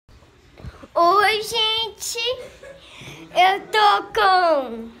Oi, gente. Eu tô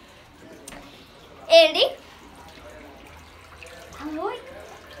com ele. Oi.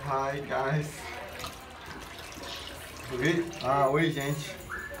 Hi, guys. Oi? Oi, gente.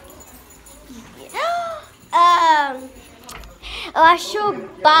 Eu acho o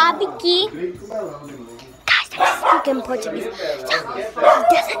Bob que... Guys, I'm speaking Portuguese. So, he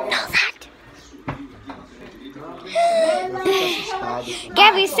doesn't know that.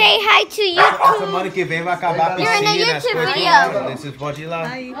 Gabby, say hi to YouTube. Semana que vem vai acabar a piscina. You're in a YouTube video. Vocês podem ir lá.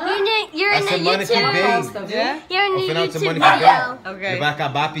 You're in a Semana que YouTube vem. You're in a No final de YouTube semana que video. vem. Vai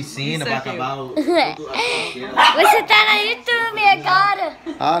acabar a piscina, vai acabar o... Você tá no YouTube agora.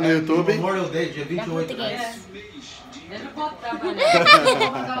 Ah, no YouTube? Memorial Day, dia 28.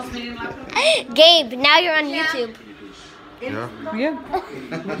 Gabe, now you're on YouTube. Yeah.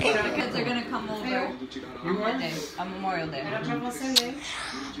 The kids are gonna come over on what day? On Memorial Day.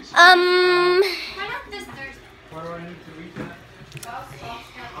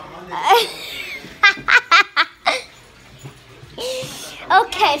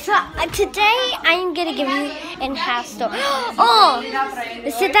 Okay, so today I'm gonna give you an half story. Oh,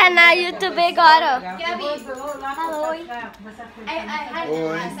 você tá na YouTube agora. Gabby, Hello. I had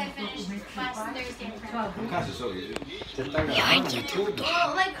class. I finished class Thursday. You're on YouTube.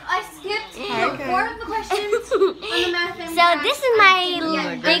 Well, like I skipped 4 of the questions on the math and So this is my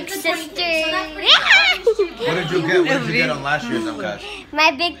big sister. What did you get on last year's MCAS?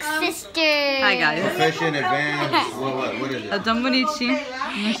 My big sister. Hi guys. Proficient, advanced, what is it? É tão bonitinho.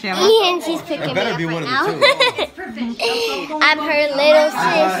 Não chama. Ian, she's picking It me better up be right one of now. the two. I'm her little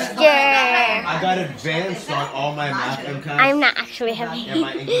sister. I got advanced on all my math MCAS. I'm not actually heavy. And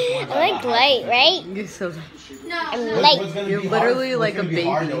my English ones. I'm like light, right? You're so I'm light. What's gonna You're be literally hard, like what's a gonna be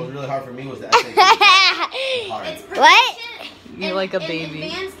hard, baby. that was really hard for me was the SAT. What? You're like a baby.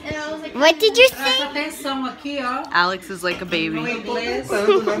 advanced, and I was like, What did you say? Atenção aqui, ó. Alex is like a baby. Inglês. Like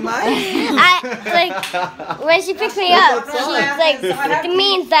when she picked me up, she's like it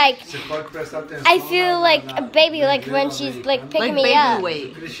means like I feel like a baby like when she's like picking Like me baby up.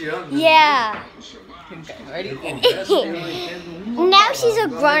 weight. Yeah. Ready? Now she's a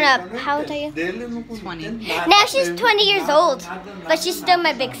grown up. How old are you? 20. Now she's 20 years old, but she's still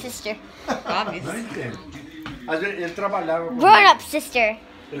my big sister. Obviously. Ele trabalhava com Grown up sister.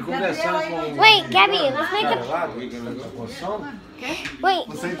 ele conversando com Wait, Gabby, let's make a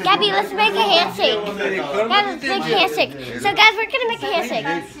Gabby, let's make a handshake. Guys, let's make a handshake. So guys, we're gonna make a handshake.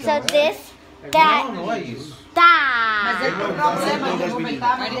 So this, that, that,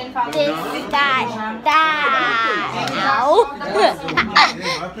 this, that. Ow.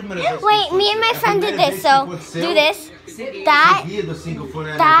 Wait, me and my friend did this. So do this, that,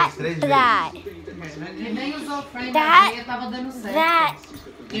 that, that. Nem usou frame, That- tava dando certo. That.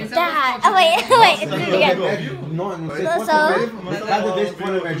 Oh wait, do it again. Não sei So- quanto vezes, cada vez que for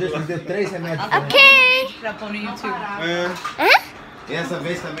na emergência, me deu 3 remédios. Okay. Pra pôr no YouTube. Huh? E essa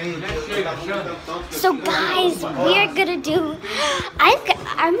vez também, eu tava So guys, we are gonna do.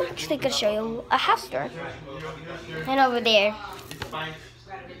 I'm actually gonna show you a house tour. And over there,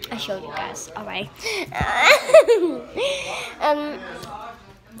 I showed you guys already.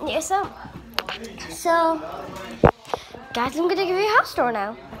 Yeah. So, guys, I'm gonna give you a house tour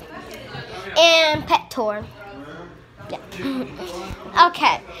now and pet tour. Yeah.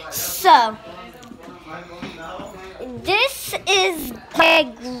 Okay. So. This is my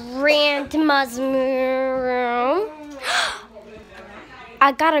grandma's room.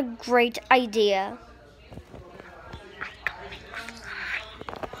 I got a great idea.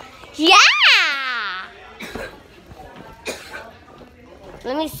 Yeah!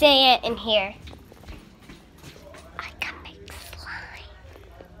 Let me say it in here. I can make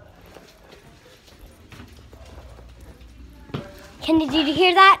slime. Did you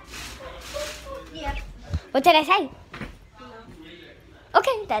hear that? yeah. What did I say?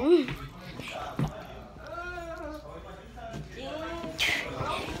 Okay, then.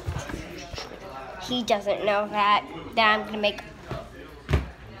 He doesn't know that I'm gonna make.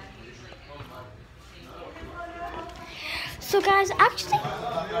 So guys, actually,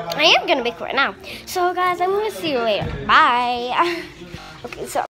 I am gonna make it right now. So guys, I'm gonna see you later. Bye. Okay, so.